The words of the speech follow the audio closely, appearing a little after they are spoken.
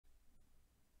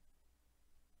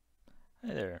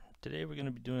Hi there. Today we're going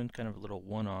to be doing kind of a little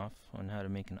one-off on how to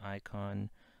make an icon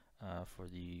for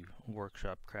the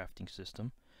workshop crafting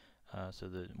system so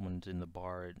that when it's in the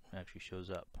bar it actually shows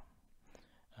up.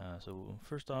 So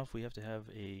first off, we have to have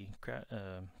a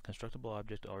constructible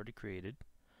object already created.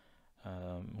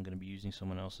 I'm going to be using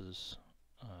someone else's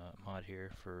mod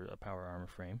here for a power armor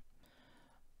frame.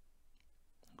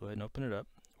 Go ahead and open it up.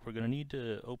 We're going to need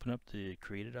to open up the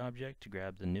created object to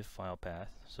grab the NIF file path,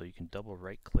 so you can double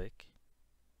right click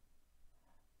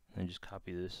and just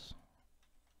copy this.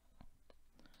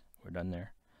 We're done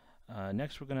there.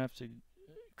 Next we're going to have to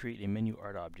create a menu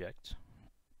art object.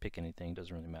 Pick anything,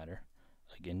 doesn't really matter.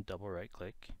 Again, double right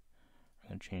click. I'm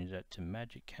going to change that to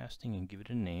magic casting and give it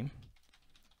a name.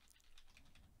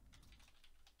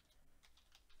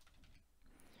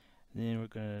 Then we're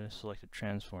going to select a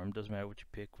transform. Doesn't matter what you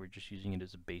pick, we're just using it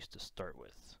as a base to start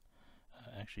with.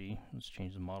 Actually, let's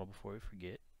change the model before we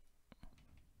forget.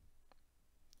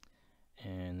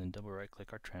 And then double right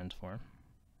click our transform.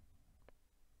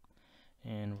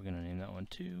 And we're going to name that one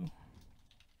too.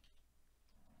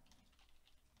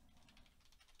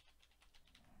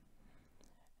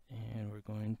 And we're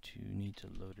going to need to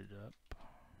load it up.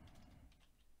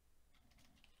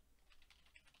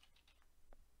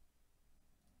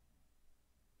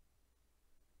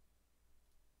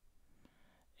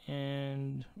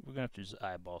 And we're going to have to just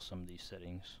eyeball some of these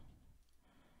settings.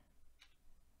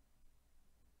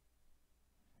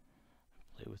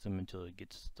 Play with them until it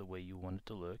gets the way you want it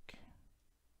to look.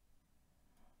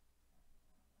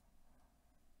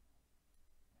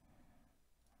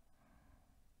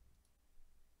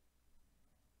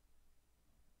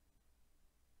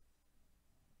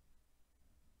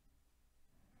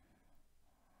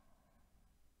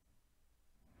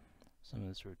 Some of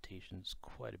this rotation is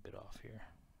quite a bit off here.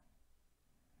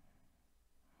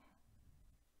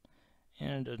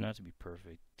 And it doesn't have to be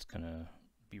perfect. It's going to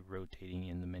be rotating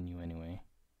in the menu anyway.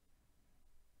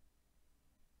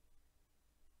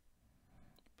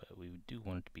 But we do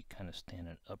want it to be kind of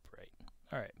standing upright.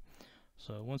 Alright,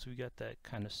 so once we got that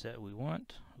kind of set we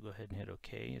want, we'll go ahead and hit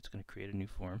OK. It's going to create a new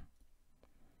form.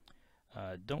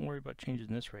 Don't worry about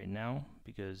changing this right now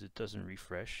because it doesn't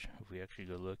refresh. If we actually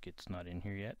go look, it's not in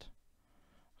here yet.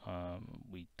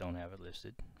 We don't have it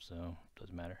listed, so it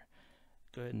doesn't matter.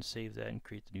 Go ahead and save that and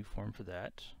create the new form for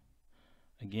that.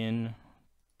 Again,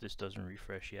 this doesn't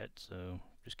refresh yet, so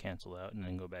just cancel out and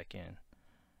then go back in.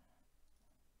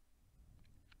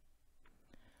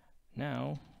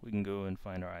 Now we can go and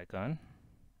find our icon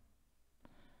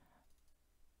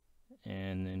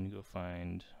and then go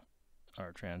find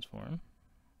our transform,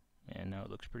 and now it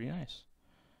looks pretty nice.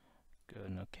 Go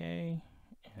ahead and OK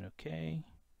and OK,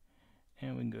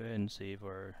 and we can go ahead and save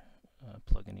our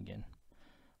plugin again.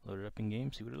 Load it up in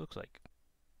game, see what it looks like.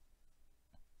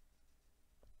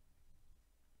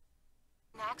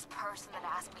 Next person that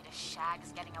asked me to shag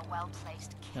is getting a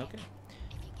well-placed kick. Okay.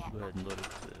 If you get Go ahead and load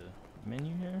up the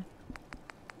menu here.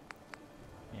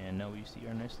 And now we see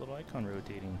our nice little icon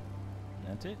rotating. And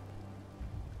that's it.